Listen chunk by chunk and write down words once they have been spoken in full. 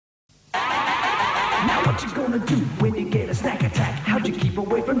Now what you gonna do when you get a snack attack? How'd you keep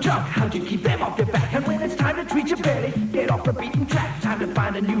away from junk? How'd you keep them off your back? And when it's time to treat your belly, get off the beaten track. Time to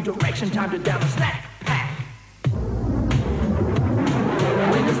find a new direction, time to down a snack pack.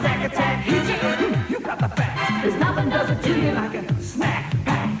 When the snack attack hits you, you got the facts. There's nothing does it to you like a snack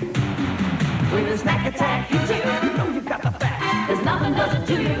pack. When the snack attack hits you, you know you got the facts. There's nothing does it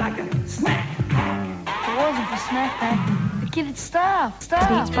to you like a snack pack. If it wasn't for snack pack, the kid would starve.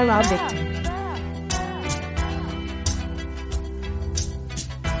 Beats by Viktum.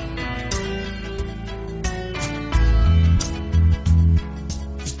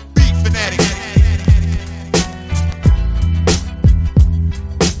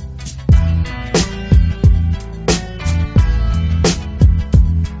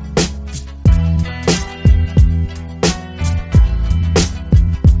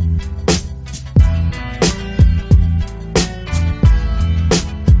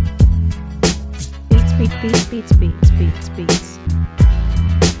 Beats.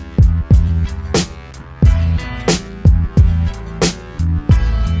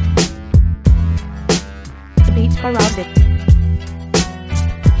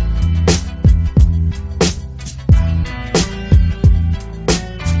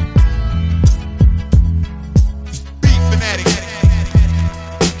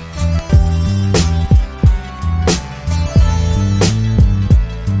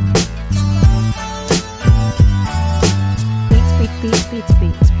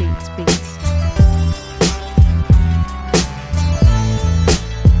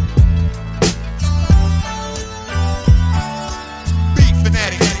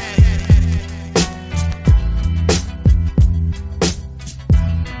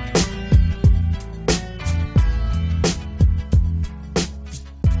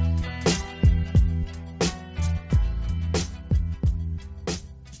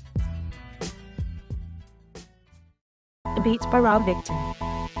 The beats by Viktum.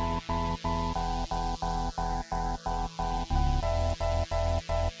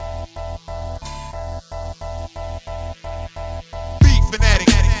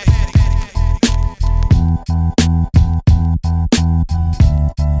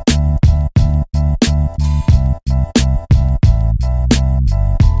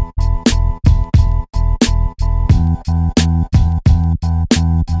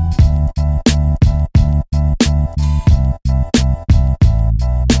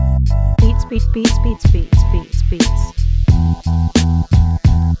 Beats.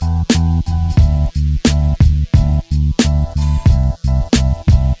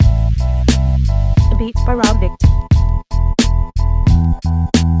 The beats by Viktum.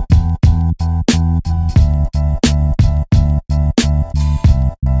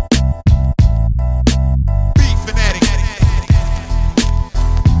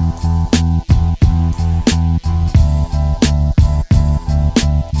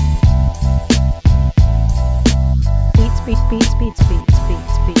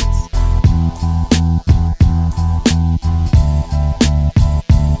 Beats.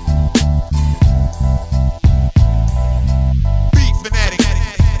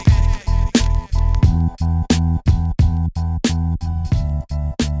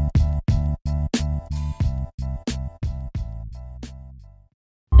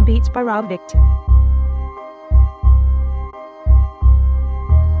 The beats by Viktum.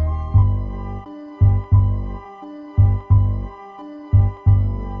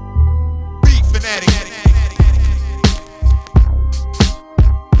 Beats.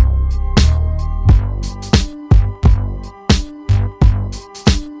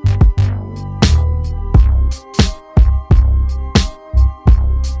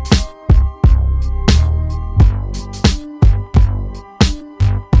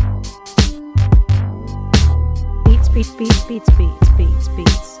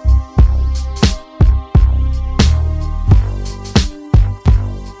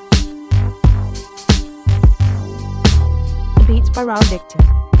 The beats by Viktum. Beats. The beats by Viktum.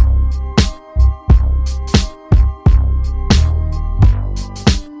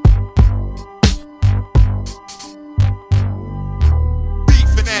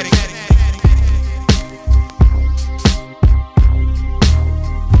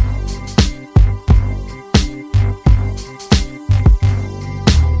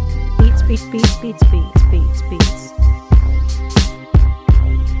 Beats.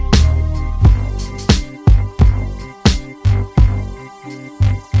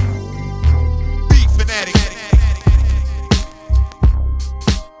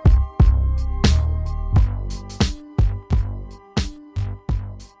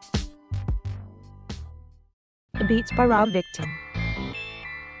 The beats by Viktum.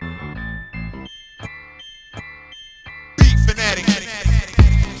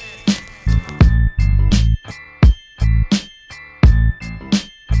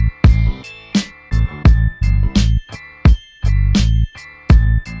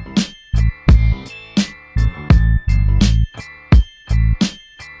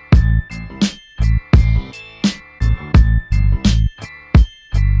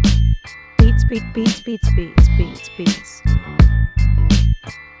 Beats, beats, beats, beats, beats.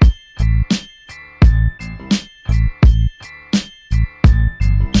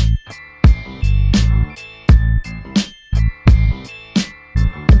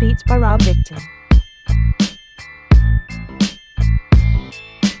 Beats by Rob Viktum.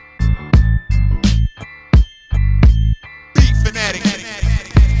 Beat fanatic.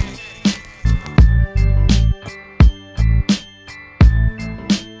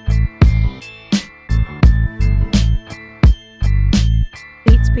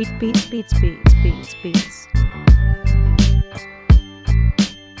 Beats, beats, beats, beats, beats, beats, beats.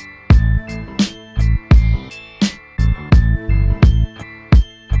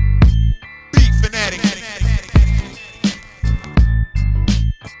 Beat fanatic.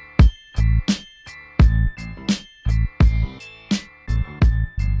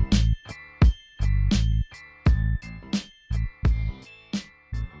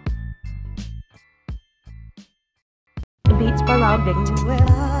 Beats by Rob Viktum. Well,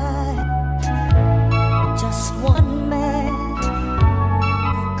 I, just one man,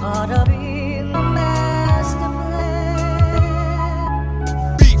 caught up in the master plan.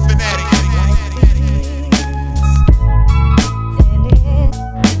 Beat fanatic. Life begins, then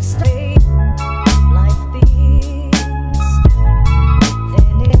it stays. Life begins,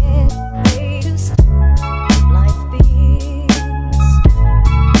 then it stays. Life begins,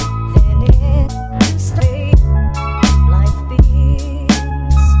 then it stays. Life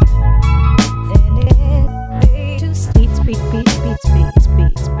begins, then it fades. Beats, beats, beats, beats, beats,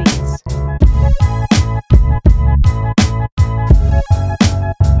 beats, beats.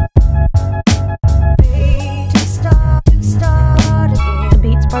 To start again.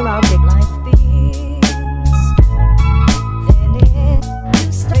 Beats by Rob Viktum. Life begins, then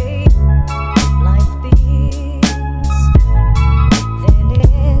it stays. Life begins, then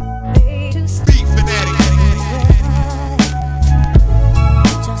it fades. Beat fanatic.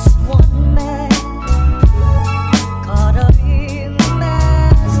 Just one man, caught up in the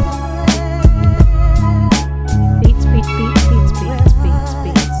master plan. Beats, beats, beats, beats, beats, beats,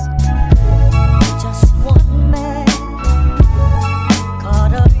 beats. Just one man,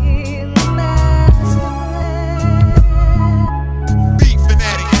 caught up in the master plan. Beat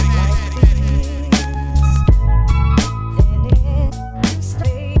fanatic. Life begins, then it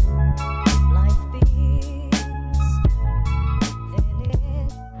stays. Life begins, then it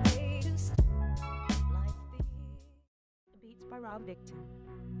fades. Life begins. Beats by Rob Viktum.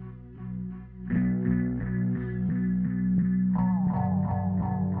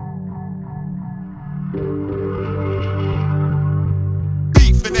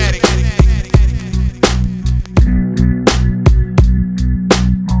 Beat fanatic.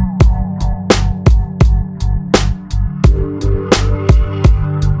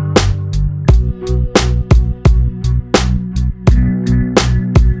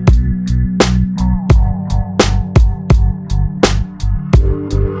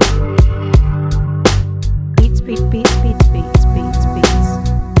 Beats, beats, beats, beats, beats, beats, beats.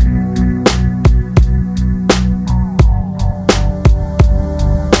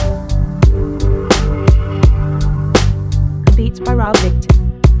 Beats by Rob Viktum.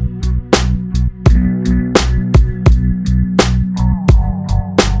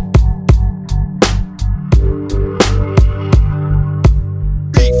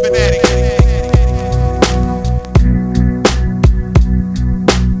 Beat fanatic.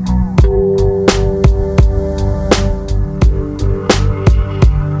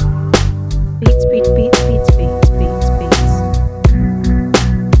 Beats, beats, beats, beats, beats, beats, beats.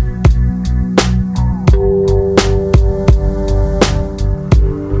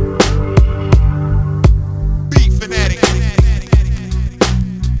 Beat fanatic.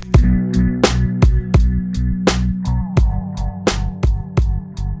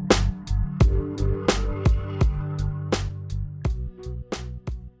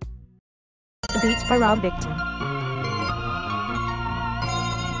 Beats by Rob Viktum.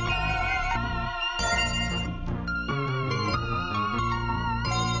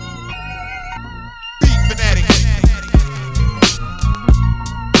 Beat fanatic.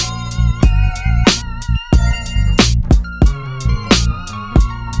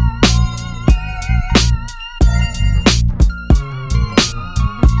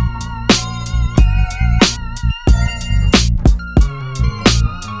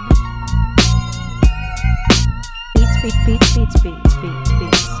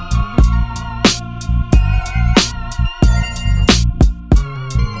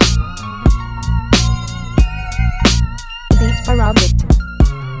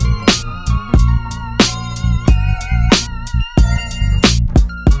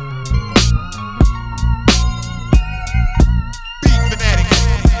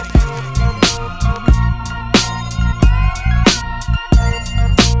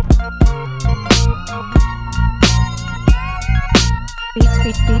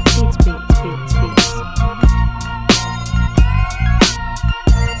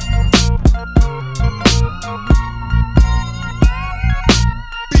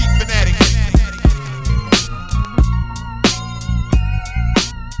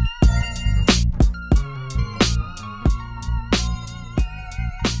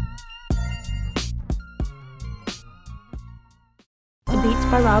 Beats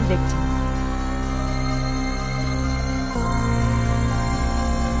by Rob Viktum.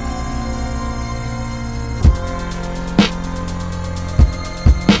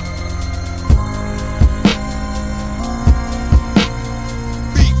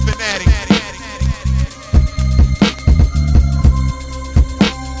 Beat fanatic.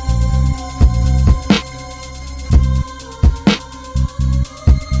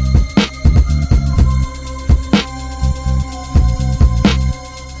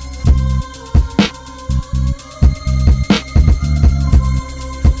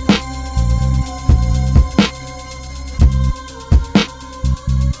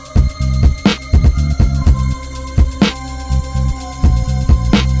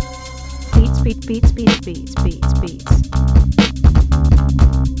 Beats.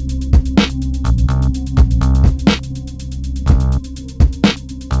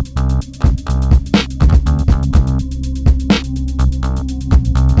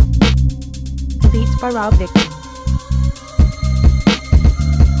 Beats by Rob Viktum.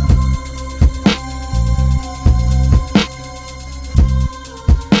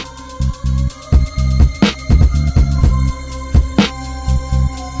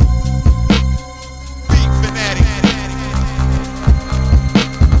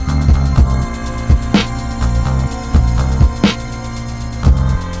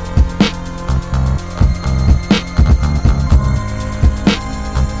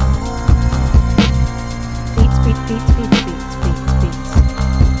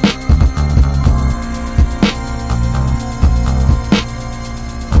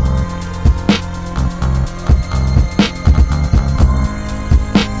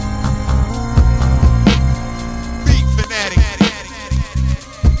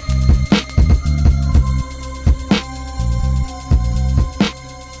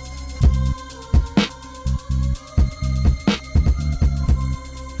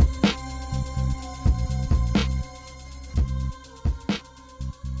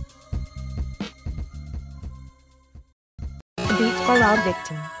 Beats by Rob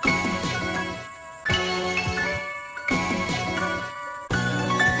Viktum.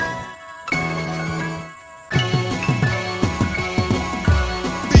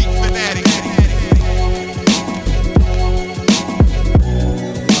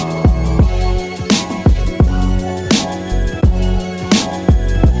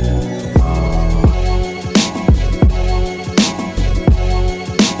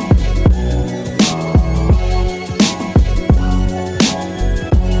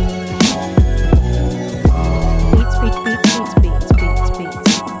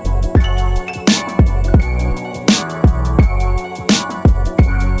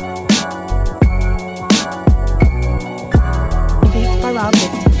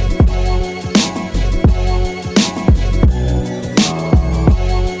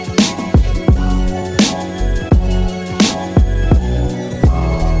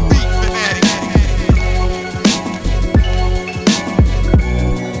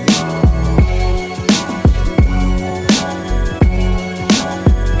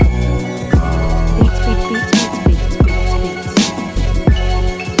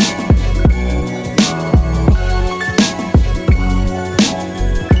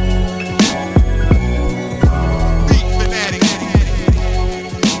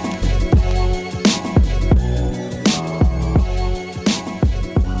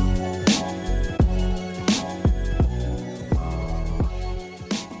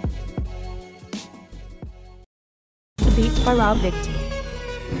 Beats by Rob Viktum.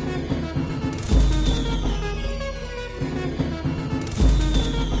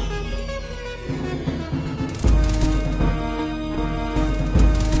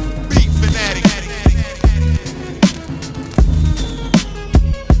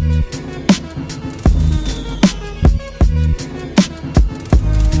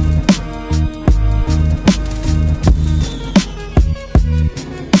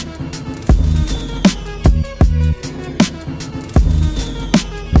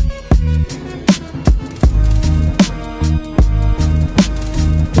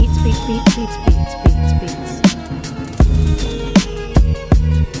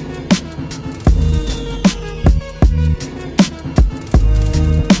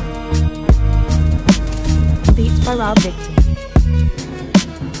 Beats by Rob Viktum.